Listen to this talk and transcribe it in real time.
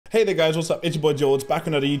Hey there guys, what's up? It's your boy George, back with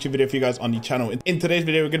another YouTube video for you guys on the channel. In today's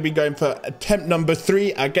video, we're going to be going for attempt number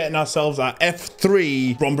 3 at getting ourselves our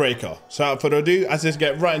F3 Bron breaker. So without further ado, let's just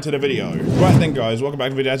get right into the video. Right then guys, welcome back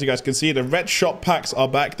to the video. As you guys can see, the red shop packs are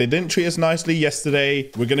back. They didn't treat us nicely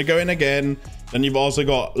yesterday. We're going to go in again. Then you've also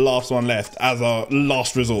got last one left as our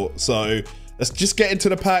last resort. So let's just get into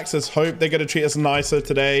the packs. Let's hope they're going to treat us nicer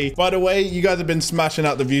today. By the way, you guys have been smashing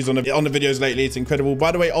out the views on the videos lately. It's incredible.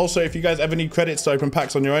 By the way, also, if you guys ever need credits to open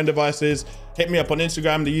packs on your own devices, hit me up on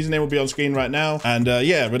Instagram. The username will be on screen right now. And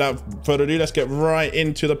yeah, without further ado, let's get right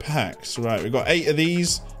into the packs. Right, we've got 8 of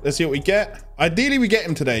these. Let's see what we get. Ideally, we get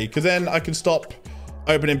them today, because then I can stop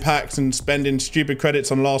opening packs and spending stupid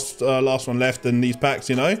credits on last one left in these packs,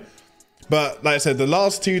 you know? But like I said, the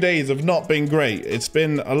last 2 days have not been great. It's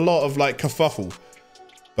been a lot of like kerfuffle.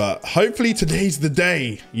 But hopefully today's the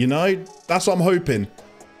day, you know? That's what I'm hoping.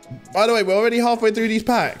 By the way, we're already halfway through these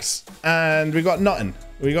packs and we got nothing.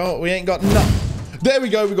 We ain't got nothing. There we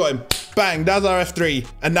go, we got him. Bang, that's our F3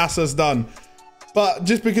 and that's us done. But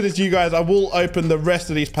just because it's you guys, I will open the rest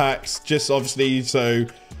of these packs, just obviously so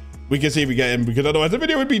we can see if we get him, because otherwise the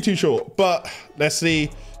video would be too short. But let's see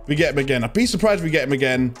if we get him again. I'd be surprised if we get him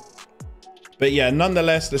again. But yeah,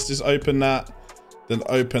 nonetheless, let's just open that. Then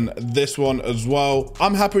open this one as well.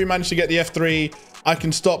 I'm happy we managed to get the F3. I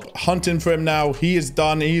can stop hunting for him now. He is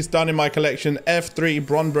done. He's done in my collection. F3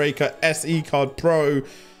 Bron Breaker SE Card Pro.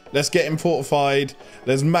 Let's get him fortified.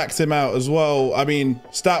 Let's max him out as well. I mean,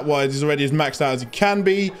 stat-wise, he's already as maxed out as he can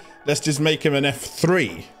be. Let's just make him an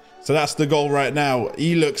F3. So that's the goal right now.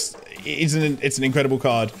 He looks, it's an incredible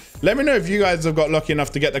card. Let me know if you guys have got lucky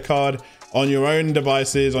enough to get the card on your own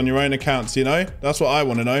devices, on your own accounts, you know? That's what I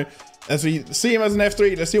want to know. As we see him as an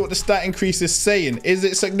F3, let's see what the stat increase is saying. Is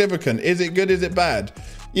it significant? Is it good? Is it bad?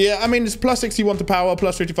 Yeah, I mean, it's plus 61 to power,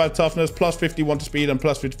 plus 55 toughness, plus 51 to speed, and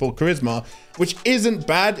plus 54 charisma, which isn't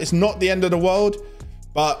bad. It's not the end of the world.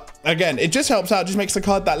 But again, it just helps out, just makes the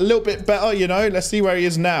card that little bit better, you know? Let's see where he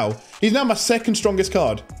is now. He's now my second strongest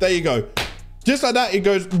card. There you go. Just like that, it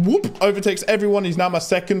goes whoop, overtakes everyone. He's now my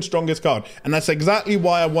second strongest card. And that's exactly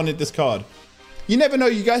why I wanted this card. You never know,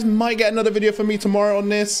 you guys might get another video from me tomorrow on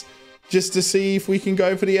this, just to see if we can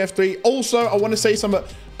go for the F3. Also, I want to say something.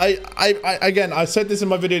 Again, I said this in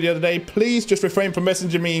my video the other day. Please just refrain from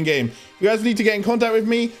messaging me in game. If you guys need to get in contact with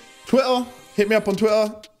me, Twitter, hit me up on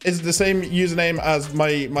Twitter. It's the same username as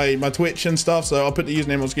my Twitch and stuff, so I'll put the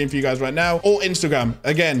username on screen for you guys right now. Or Instagram,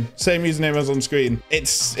 again, same username as on screen.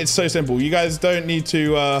 It's so simple. You guys don't need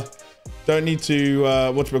to what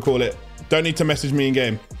do we call it? Don't need to message me in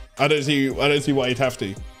game. I don't see why you'd have to,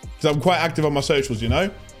 because I'm quite active on my socials, you know.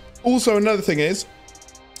 Also, another thing is,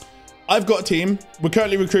 I've got a team. We're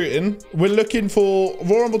currently recruiting. We're looking for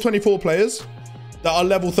Royal Rumble 24 players that are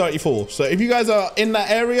level 34. So if you guys are in that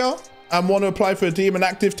area and want to apply for a team, an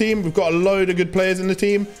active team, we've got a load of good players in the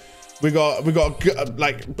team. We got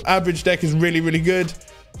like average deck is really good.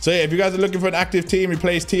 So yeah, if you guys are looking for an active team who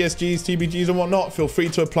plays TSGs, TBGs and whatnot, feel free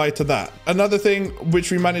to apply to that. Another thing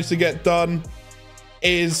which we managed to get done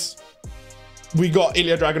is we got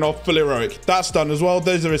Ilya Dragunov full heroic. That's done as well.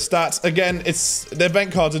 Those are his stats. Again, the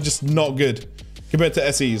event cards are just not good compared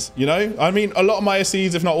to SEs, you know? I mean, a lot of my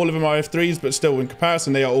SEs, if not all of them, are F3s, but still in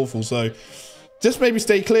comparison, they are awful. So just maybe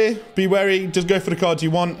stay clear, be wary, just go for the cards you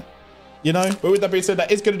want, you know? But with that being said,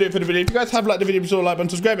 that is going to do it for the video. If you guys have liked the video, be sure to like button,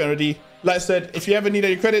 subscribe already. Like I said, if you ever need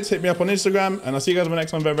any credits, hit me up on Instagram, and I'll see you guys on the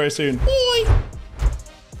next one very soon. Bye!